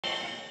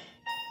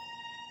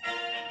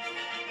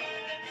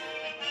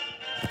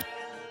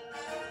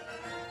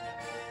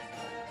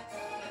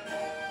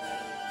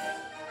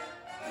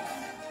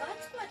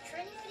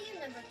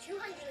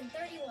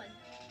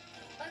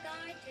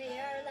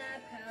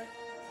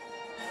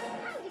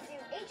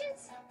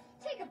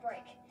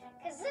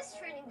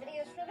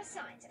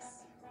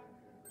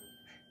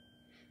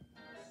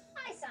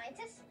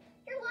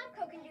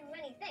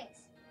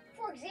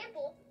For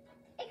example,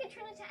 it could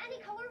turn into any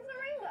color of the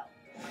rainbow,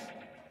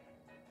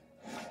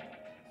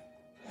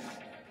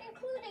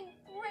 including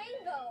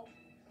rainbow.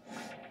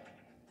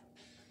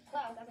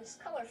 Wow, that is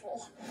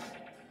colorful.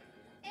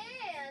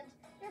 And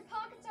your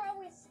pockets are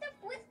always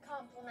stuffed with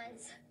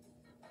compliments.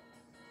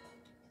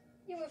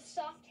 You have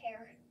soft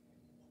hair.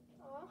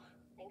 Aw,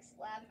 thanks,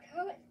 lab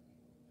coat.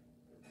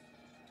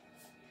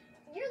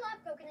 Your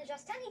lab coat can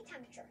adjust to any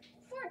temperature.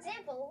 For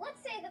example,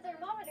 let's say the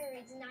thermometer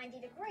reads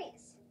 90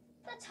 degrees.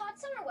 That's hot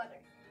summer weather.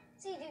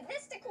 So you do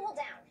this to cool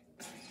down.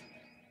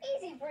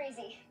 Easy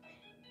breezy.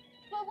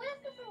 But what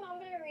if the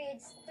thermometer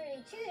reads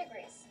 32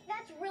 degrees?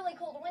 That's really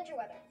cold winter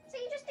weather.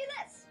 So you just do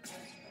this.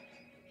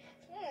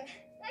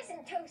 Nice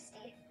and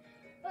toasty.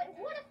 But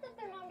what if the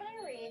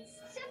thermometer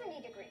reads 70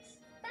 degrees?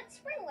 That's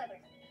spring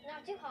weather.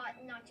 Not too hot,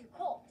 not too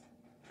cold.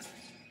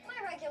 My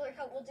regular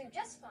coat will do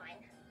just fine.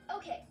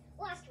 Okay,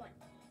 last one.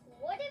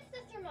 What if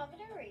the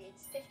thermometer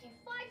reads 55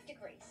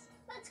 degrees?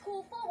 That's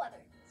cool fall weather.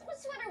 So a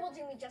sweater will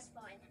do me just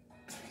fine.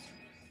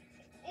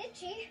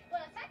 Itchy.